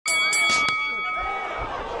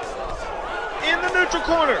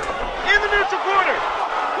neutral corner. In the neutral corner.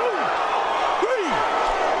 2, 3,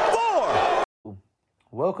 4.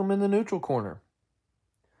 Welcome in the neutral corner.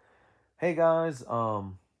 Hey guys,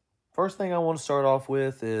 first thing I want to start off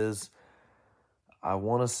with is I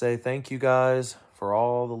want to say thank you guys for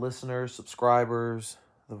all the listeners, subscribers,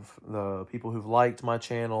 the people who've liked my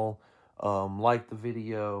channel, liked the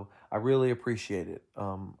video. I really appreciate it.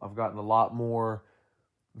 I've gotten a lot more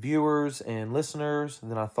viewers and listeners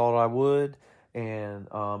than I thought I would, and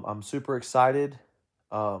I'm super excited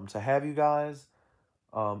to have you guys.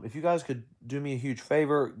 If you guys could do me a huge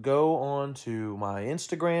favor, go on to my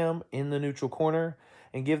Instagram, In the Neutral Corner,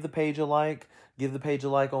 and give the page a like. Give the page a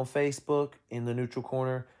like on Facebook, In the Neutral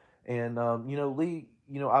Corner. And, Lee,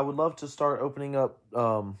 I would love to start opening up,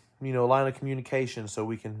 a line of communication so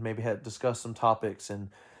we can maybe discuss some topics and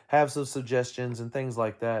have some suggestions and things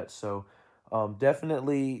like that. So,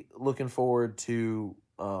 definitely looking forward to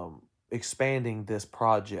expanding this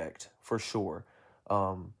project for sure.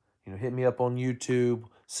 Hit me up on YouTube,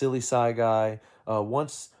 Silly Sci Guy.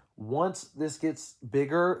 Once this gets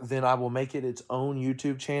bigger, then I will make it its own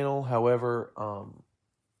YouTube channel. However,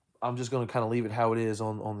 I'm just going to kind of leave it how it is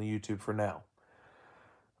on the YouTube for now.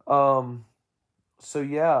 So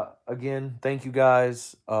yeah, again, thank you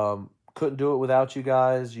guys. Couldn't do it without you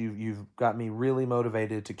guys. You've got me really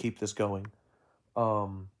motivated to keep this going.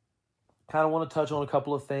 Kind of want to touch on a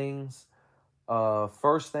couple of things.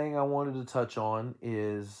 First thing I wanted to touch on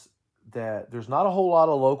is that there's not a whole lot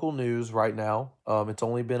of local news right now. It's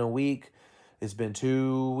only been a week. It's been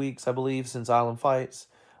 2 weeks, I believe, since Island Fights.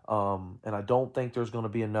 And I don't think there's going to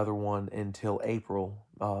be another one until April,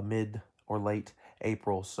 mid or late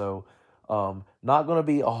April. So not going to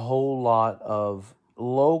be a whole lot of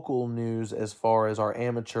local news as far as our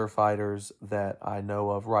amateur fighters that I know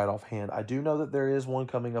of right offhand. I do know that there is one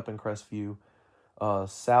coming up in Crestview.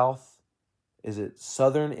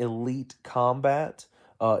 Southern Elite Combat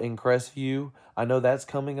in Crestview. I know that's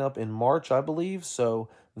coming up in March, I believe. So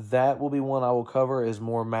that will be one I will cover as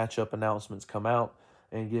more matchup announcements come out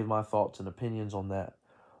and give my thoughts and opinions on that.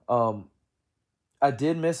 I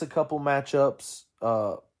did miss a couple matchups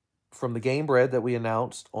from the Game Bred that we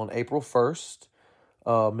announced on April 1st.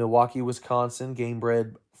 Milwaukee, Wisconsin, Game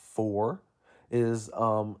Bred 4 is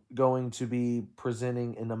going to be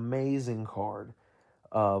presenting an amazing card.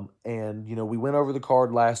 And we went over the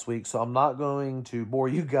card last week, so I'm not going to bore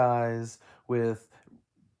you guys with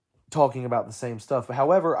talking about the same stuff.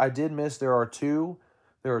 However, I did miss there are two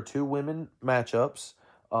women matchups.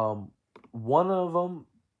 One of them,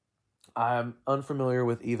 I'm unfamiliar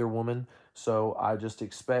with either woman, so I just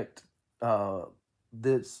expect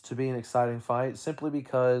this to be an exciting fight simply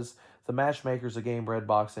because the matchmakers of Game Bred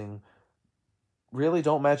Boxing really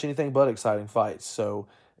don't match anything but exciting fights. So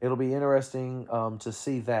it'll be interesting to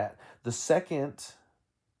see that. The second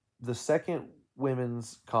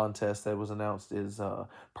women's contest that was announced is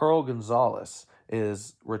Pearl Gonzalez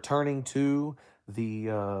is returning to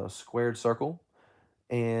the squared circle.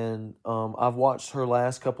 And I've watched her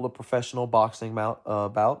last couple of professional boxing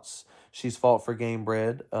bouts. She's fought for Game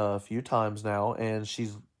Bred a few times now, and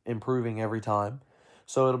she's improving every time.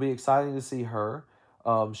 So it'll be exciting to see her.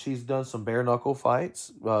 She's done some bare knuckle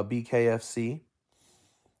fights, BKFC.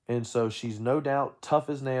 And so she's no doubt tough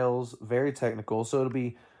as nails, very technical. So it'll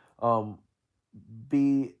be an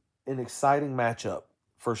exciting matchup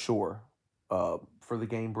for sure for the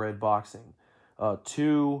Game Bred Boxing.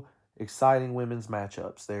 Two exciting women's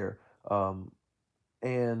matchups there.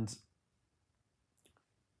 And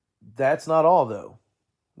that's not all, though.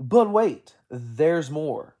 But wait, there's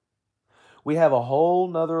more. We have a whole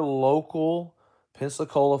nother local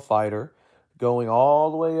Pensacola fighter going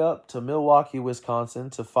all the way up to Milwaukee,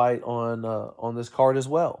 Wisconsin to fight on this card as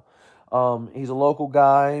well. He's a local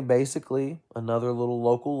guy, basically, another little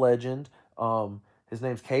local legend. His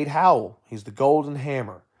name's Cade Howell. He's the Golden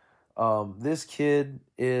Hammer. This kid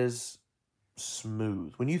is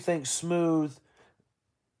smooth. When you think smooth,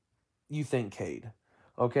 you think Cade.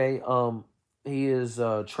 Okay? He is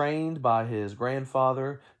trained by his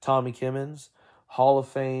grandfather, Tommy Kimmons, Hall of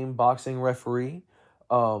Fame boxing referee,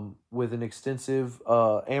 with an extensive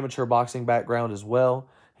amateur boxing background as well.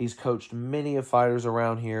 He's coached many of fighters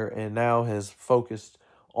around here and now has focused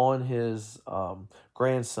on his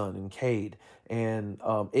grandson in Cade. And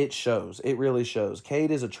it shows. It really shows.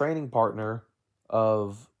 Cade is a training partner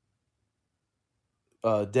of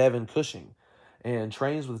Devin Cushing and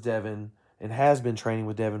trains with Devin and has been training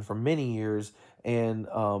with Devin for many years. And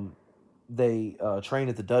they train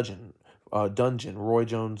at the Dungeon, Roy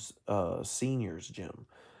Jones Senior's gym.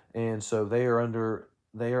 And so they are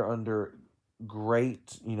under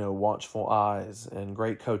great, watchful eyes and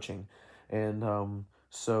great coaching. And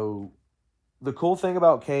so the cool thing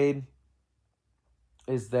about Cade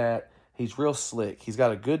is that he's real slick. He's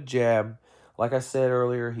got a good jab. Like I said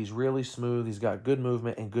earlier, he's really smooth. He's got good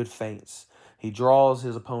movement and good feints. He draws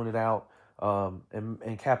his opponent out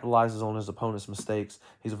and capitalizes on his opponent's mistakes.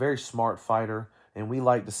 He's a very smart fighter, and we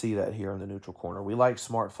like to see that here in the neutral corner. We like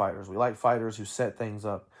smart fighters. We like fighters who set things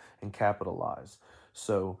up and capitalize.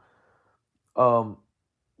 So, I've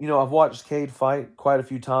watched Cade fight quite a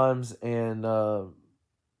few times, and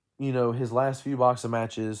his last few boxing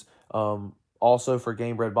matches, also for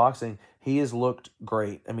Game Bred Boxing, he has looked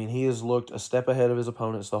great. I mean, he has looked a step ahead of his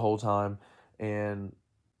opponents the whole time, and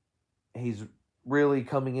he's really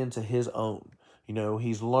coming into his own.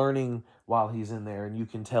 He's learning while he's in there, and you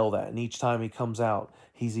can tell that. And each time he comes out,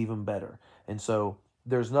 he's even better. And so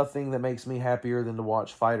there's nothing that makes me happier than to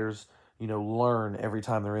watch fighters, learn every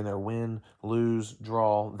time they're in there. Win, lose,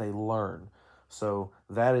 draw, they learn. So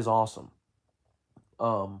that is awesome.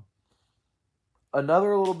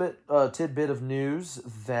 Another little bit tidbit of news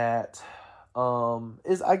that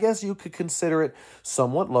is, I guess you could consider it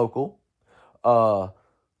somewhat local,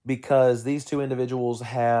 because these two individuals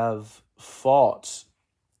have fought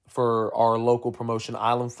for our local promotion,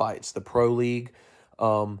 Island Fights, the pro league,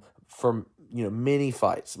 for many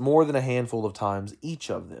fights, more than a handful of times,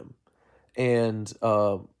 each of them, and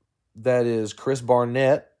that is Chris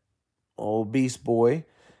Barnett, old Beast Boy.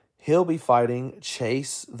 He'll be fighting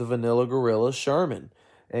Chase the Vanilla Gorilla Sherman.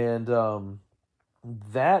 And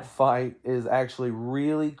that fight is actually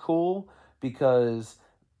really cool because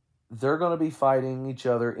they're going to be fighting each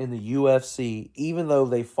other in the UFC, even though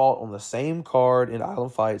they fought on the same card in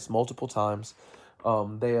Island Fights multiple times.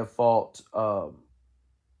 They have fought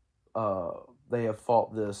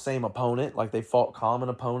the same opponent, like they fought common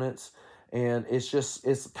opponents. And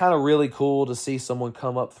it's kind of really cool to see someone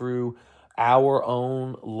come up through our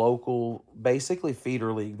own local, basically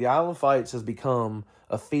feeder league. The Island Fights has become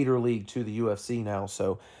a feeder league to the UFC now.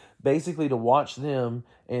 So basically to watch them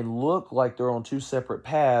and look like they're on two separate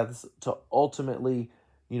paths to ultimately,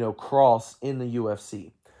 cross in the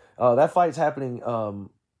UFC. That fight's happening,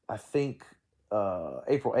 I think,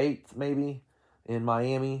 April 8th, maybe, in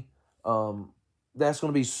Miami. That's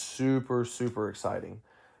going to be super, super exciting.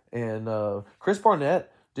 And Chris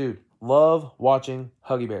Barnett, dude, love watching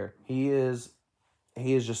Huggy Bear. He is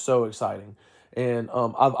just so exciting. And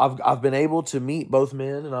I've been able to meet both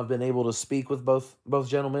men, and I've been able to speak with both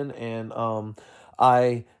gentlemen. And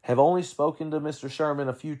I have only spoken to Mr. Sherman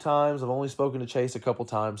a few times. I've only spoken to Chase a couple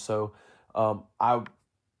times. So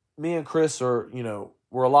me and Chris are,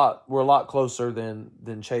 we're a lot closer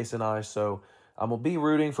than Chase and I. So I'm gonna be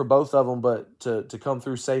rooting for both of them, but to come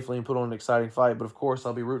through safely and put on an exciting fight. But of course,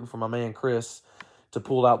 I'll be rooting for my man Chris to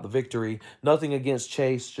pull out the victory. Nothing against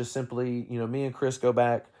Chase, just simply, me and Chris go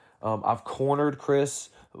back. I've cornered Chris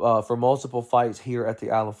for multiple fights here at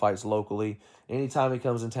the Island Fights locally. Anytime he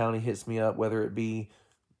comes in town, he hits me up, whether it be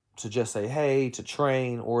to just say hey, to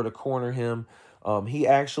train, or to corner him. He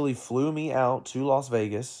actually flew me out to Las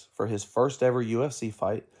Vegas for his first ever UFC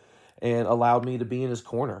fight and allowed me to be in his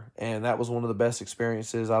corner. And that was one of the best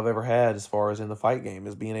experiences I've ever had as far as in the fight game,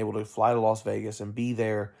 is being able to fly to Las Vegas and be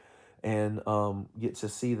there and get to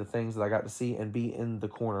see the things that I got to see and be in the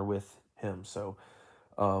corner with him. So,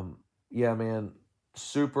 yeah, man,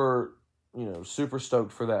 super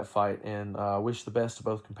stoked for that fight, and wish the best to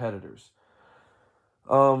both competitors.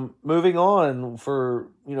 Moving on for,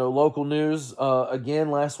 local news. Again,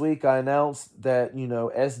 last week I announced that,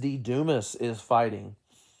 SD Dumas is fighting.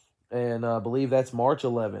 And I believe that's March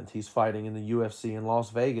 11th. He's fighting in the UFC in Las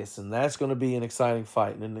Vegas. And that's going to be an exciting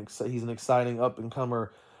fight. And he's an exciting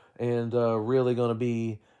up-and-comer, and really going to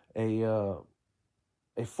be a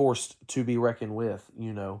force to be reckoned with,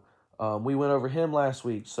 We went over him last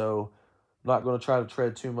week, so I'm not going to try to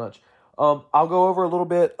tread too much. I'll go over a little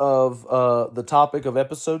bit of the topic of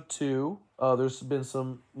episode 2. There's been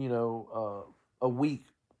some, a week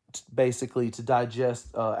basically to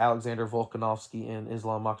digest Alexander Volkanovski and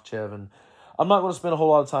Islam Makhachev, and I'm not going to spend a whole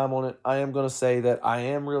lot of time on it. I am going to say that I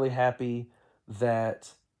am really happy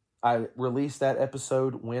that I released that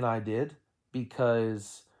episode when I did,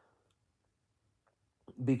 because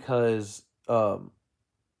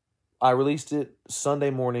I released it Sunday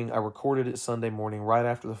morning. I recorded it Sunday morning right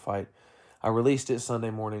after the fight. I released it Sunday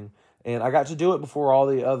morning, and I got to do it before all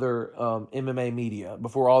the other MMA media,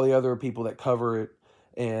 before all the other people that cover it,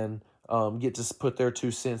 and get to put their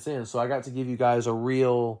 2 cents in. So I got to give you guys a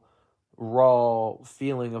real, raw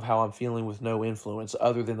feeling of how I'm feeling with no influence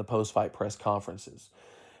other than the post-fight press conferences.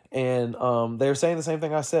 And they're saying the same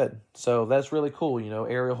thing I said. So that's really cool.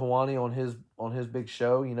 Ariel Helwani on his big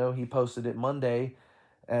show, he posted it Monday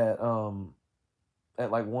at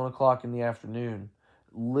like 1 o'clock in the afternoon.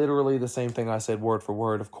 Literally the same thing I said word for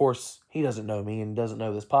word. Of course, he doesn't know me and doesn't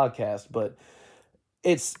know this podcast, but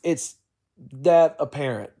it's that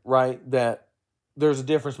apparent, right? That there's a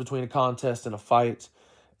difference between a contest and a fight.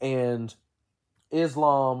 And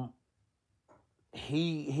Islam,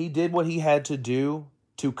 he did what he had to do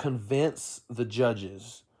to convince the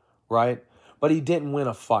judges, right? But he didn't win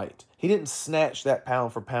a fight. He didn't snatch that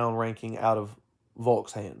pound for pound ranking out of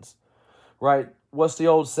Volk's hands, right? What's the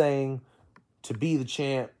old saying? To be the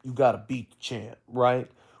champ, you got to beat the champ, right?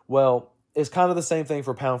 Well, it's kind of the same thing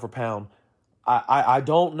for pound. I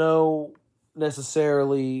don't know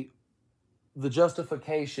necessarily the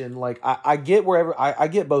justification. Like, I get wherever, I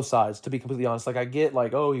get both sides, to be completely honest. Like, I get,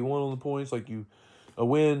 like, oh, you won on the points, like, a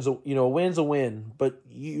win's a win, but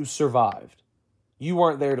you survived. You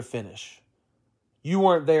weren't there to finish. You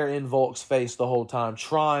weren't there in Volk's face the whole time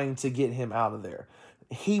trying to get him out of there.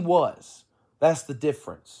 He was. That's the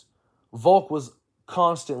difference. Volk was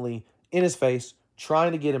constantly in his face,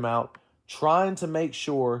 trying to get him out, trying to make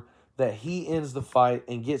sure that he ends the fight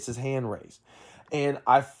and gets his hand raised. And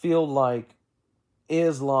I feel like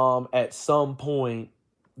Islam at some point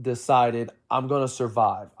decided, I'm going to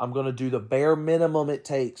survive. I'm going to do the bare minimum it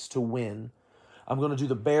takes to win. I'm going to do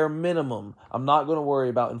the bare minimum. I'm not going to worry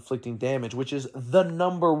about inflicting damage, which is the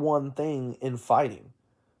number one thing in fighting,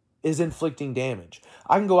 is inflicting damage.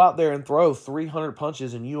 I can go out there and throw 300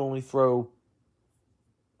 punches and you only throw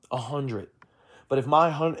 100. But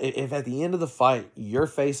if at the end of the fight, your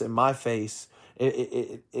face and my face,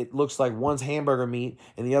 it looks like one's hamburger meat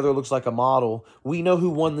and the other looks like a model, we know who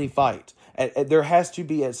won the fight. There has to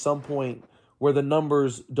be at some point where the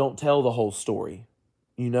numbers don't tell the whole story,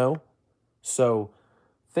 So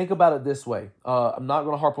think about it this way. I'm not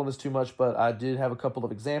going to harp on this too much, but I did have a couple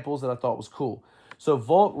of examples that I thought was cool. So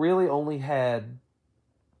Volk really only had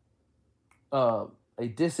a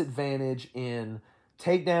disadvantage in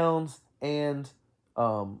takedowns and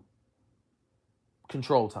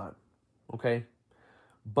control time, okay?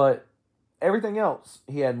 But everything else,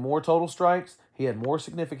 he had more total strikes, he had more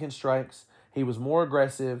significant strikes, he was more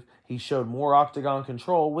aggressive, he showed more octagon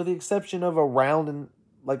control, with the exception of a round and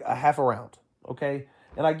like a half a round, okay?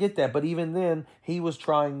 And I get that, but even then, he was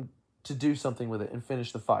trying to do something with it and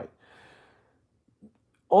finish the fight.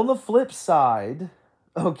 On the flip side,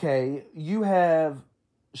 okay, you have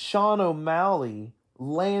Sean O'Malley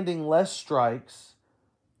landing less strikes,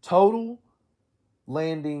 total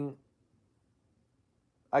landing,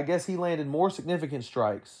 I guess he landed more significant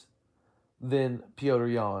strikes than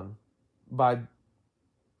Petr Yan by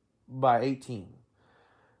 18.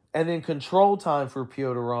 And then control time for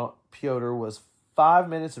Petr was 5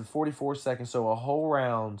 minutes and 44 seconds, so a whole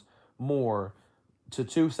round more to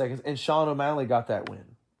 2 seconds. And Sean O'Malley got that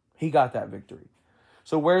win. He got that victory.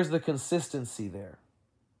 So where's the consistency there?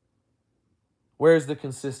 Where's the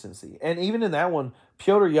consistency? And even in that one,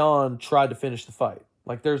 Petr Yan tried to finish the fight.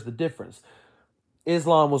 Like, there's the difference.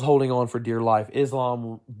 Islam was holding on for dear life.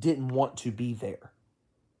 Islam didn't want to be there.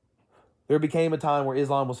 There became a time where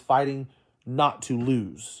Islam was fighting not to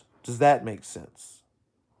lose. Does that make sense?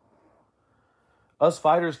 Us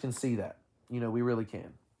fighters can see that. We really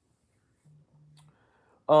can.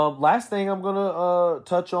 Last thing I'm going to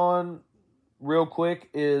touch on real quick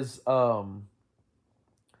is I'm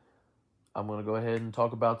going to go ahead and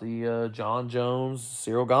talk about the Jon Jones,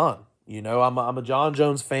 Ciryl Gane. I'm a Jon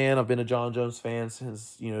Jones fan. I've been a Jon Jones fan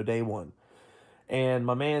since, day one. And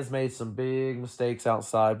my man's made some big mistakes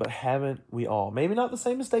outside, but haven't we all? Maybe not the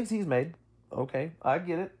same mistakes he's made. Okay, I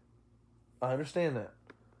get it. I understand that.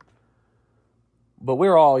 But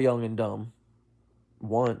we're all young and dumb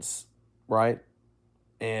once, right?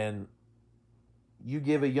 And you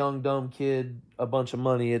give a young, dumb kid a bunch of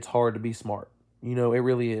money, it's hard to be smart. It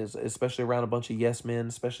really is, especially around a bunch of yes men,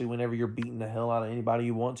 especially whenever you're beating the hell out of anybody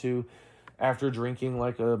you want to after drinking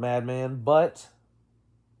like a madman. But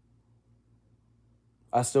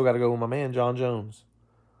I still got to go with my man, Jon Jones.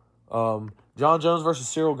 Jon Jones versus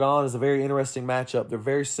Ciryl Gane is a very interesting matchup. They're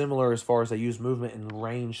very similar as far as they use movement and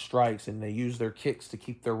range strikes, and they use their kicks to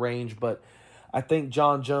keep their range. But I think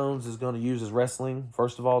Jon Jones is going to use his wrestling,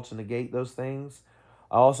 first of all, to negate those things.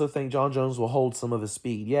 I also think Jon Jones will hold some of his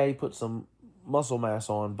speed. Yeah, he put some muscle mass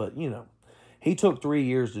on, but, he took 3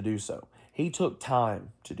 years to do so. He took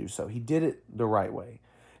time to do so. He did it the right way.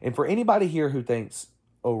 And for anybody here who thinks,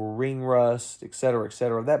 ring rust, et cetera,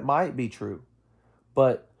 that might be true.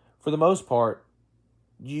 But for the most part,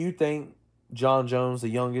 do you think Jon Jones, the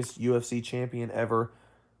youngest UFC champion ever,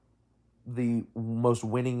 the most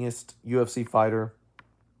winningest UFC fighter,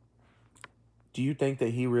 do you think that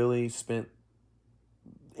he really spent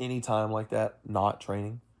any time like that not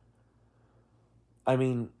training. I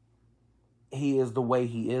mean, he is the way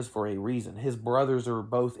he is for a reason. His brothers are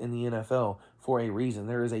both in the NFL for a reason.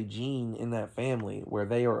 There is a gene in that family where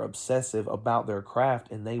they are obsessive about their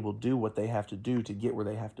craft and they will do what they have to do to get where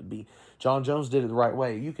they have to be. John Jones did it the right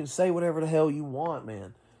way. You can say whatever the hell you want,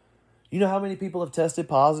 man. You know how many people have tested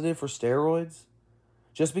positive for steroids?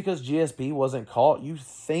 Just because GSP wasn't caught, you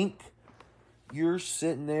think you're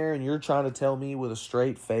sitting there and you're trying to tell me with a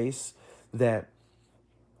straight face that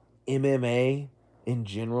MMA in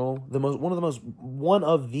general, one of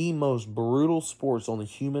the most brutal sports on the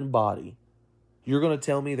human body, you're going to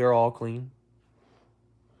tell me they're all clean?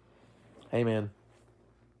 Hey, man,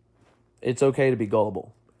 it's okay to be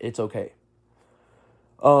gullible. It's okay.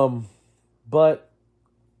 But,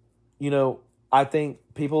 I think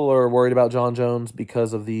people are worried about John Jones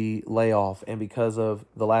because of the layoff and because of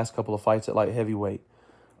the last couple of fights at light heavyweight.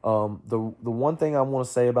 The one thing I want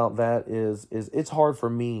to say about that is it's hard for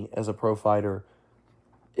me as a pro fighter.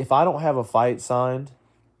 If I don't have a fight signed,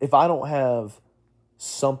 if I don't have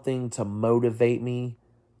something to motivate me,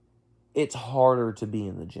 it's harder to be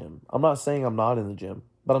in the gym. I'm not saying I'm not in the gym,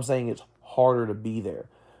 but I'm saying it's harder to be there.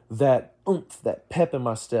 That oomph, that pep in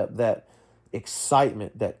my step, that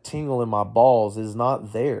excitement, that tingle in my balls is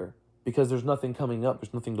not there because there's nothing coming up.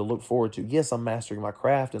 There's nothing to look forward to. Yes, I'm mastering my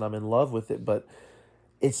craft and I'm in love with it, but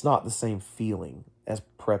it's not the same feeling as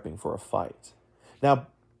prepping for a fight.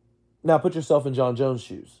 Now put yourself in John Jones'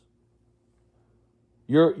 shoes.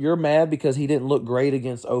 You're mad because he didn't look great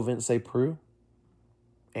against Ovince Prue,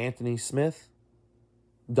 Anthony Smith,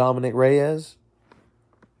 Dominic Reyes.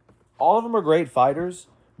 All of them are great fighters,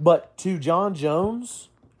 but to John Jones,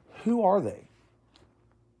 who are they?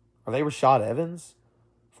 Are they Rashad Evans,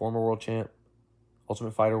 former world champ,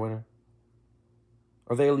 Ultimate Fighter winner?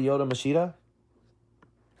 Are they Lyoto Machida,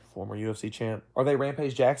 former UFC champ? Are they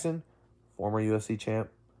Rampage Jackson, former UFC champ?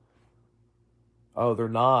 Oh, they're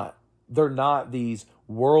not. They're not these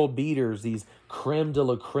world beaters, these creme de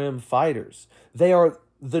la creme fighters. They are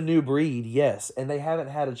the new breed, yes, and they haven't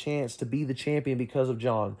had a chance to be the champion because of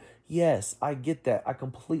John. Yes, I get that. I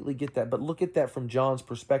completely get that. But look at that from John's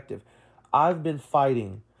perspective. I've been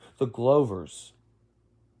fighting the Glovers,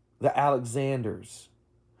 the Alexanders.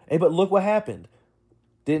 Hey, but look what happened.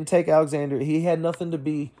 Didn't take Alexander. He had nothing to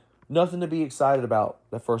be excited about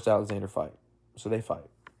that first Alexander fight. So they fight.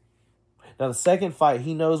 Now, the second fight,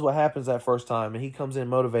 he knows what happens that first time, and he comes in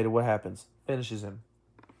motivated. What happens? Finishes him.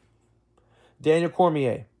 Daniel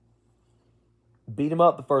Cormier beat him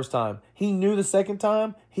up the first time. He knew the second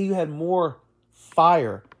time he had more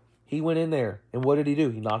fire. He went in there, and what did he do?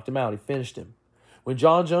 He knocked him out. He finished him. When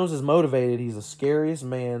John Jones is motivated, he's the scariest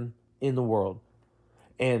man in the world.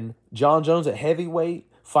 And John Jones at heavyweight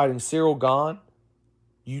fighting Cyril Gane,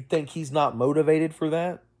 you think he's not motivated for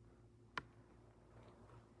that?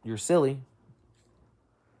 You're silly.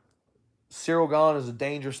 Cyril Gane is a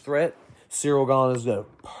dangerous threat. Cyril Gane is a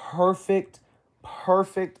perfect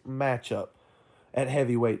matchup at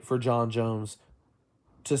heavyweight for John Jones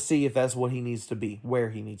to see if that's what he needs to be, where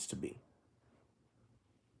he needs to be.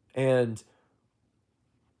 And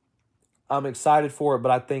I'm excited for it,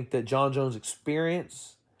 but I think that John Jones'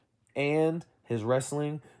 experience and his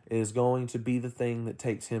wrestling is going to be the thing that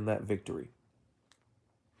takes him that victory.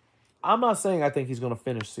 I'm not saying I think he's going to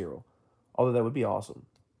finish Cyril, although that would be awesome.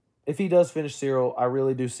 If he does finish Cyril, I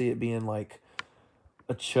really do see it being like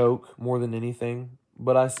a choke more than anything,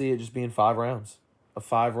 but I see it just being 5 rounds. A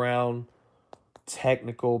 5-round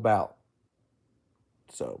technical bout.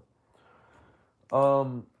 So,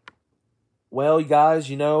 well, you guys,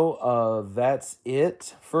 that's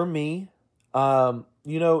it for me.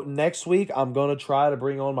 Next week I'm going to try to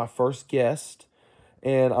bring on my first guest,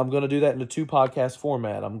 and I'm going to do that in a 2-podcast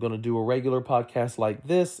format. I'm going to do a regular podcast like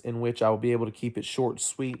this, in which I will be able to keep it short and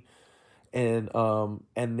sweet, and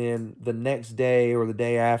then the next day or the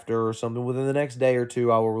day after or something, within the next day or two,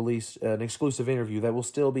 I will release an exclusive interview that will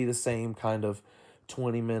still be the same kind of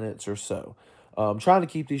 20 minutes or so. I'm trying to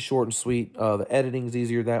keep these short and sweet. The editing's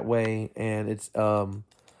easier that way, and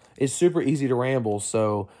it's super easy to ramble,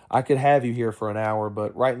 so I could have you here for an hour,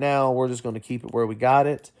 but right now we're just going to keep it where we got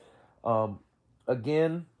it.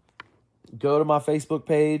 Again, go to my Facebook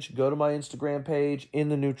page, go to my Instagram page, In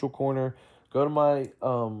the Neutral Corner, go to my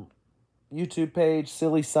YouTube page,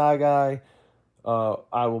 Silly Sci Guy.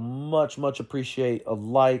 I will much appreciate a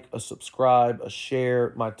like, a subscribe, a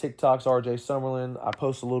share. My TikTok's RJ Summerlin. I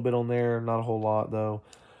post a little bit on there, not a whole lot though.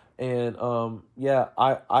 And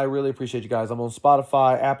I really appreciate you guys. I'm on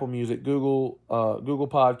Spotify, Apple Music, Google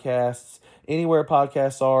Podcasts, anywhere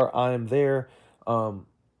podcasts are, I am there.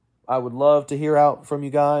 I would love to hear out from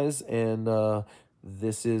you guys, and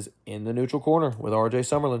This is In the Neutral Corner with RJ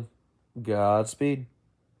Summerlin. Godspeed.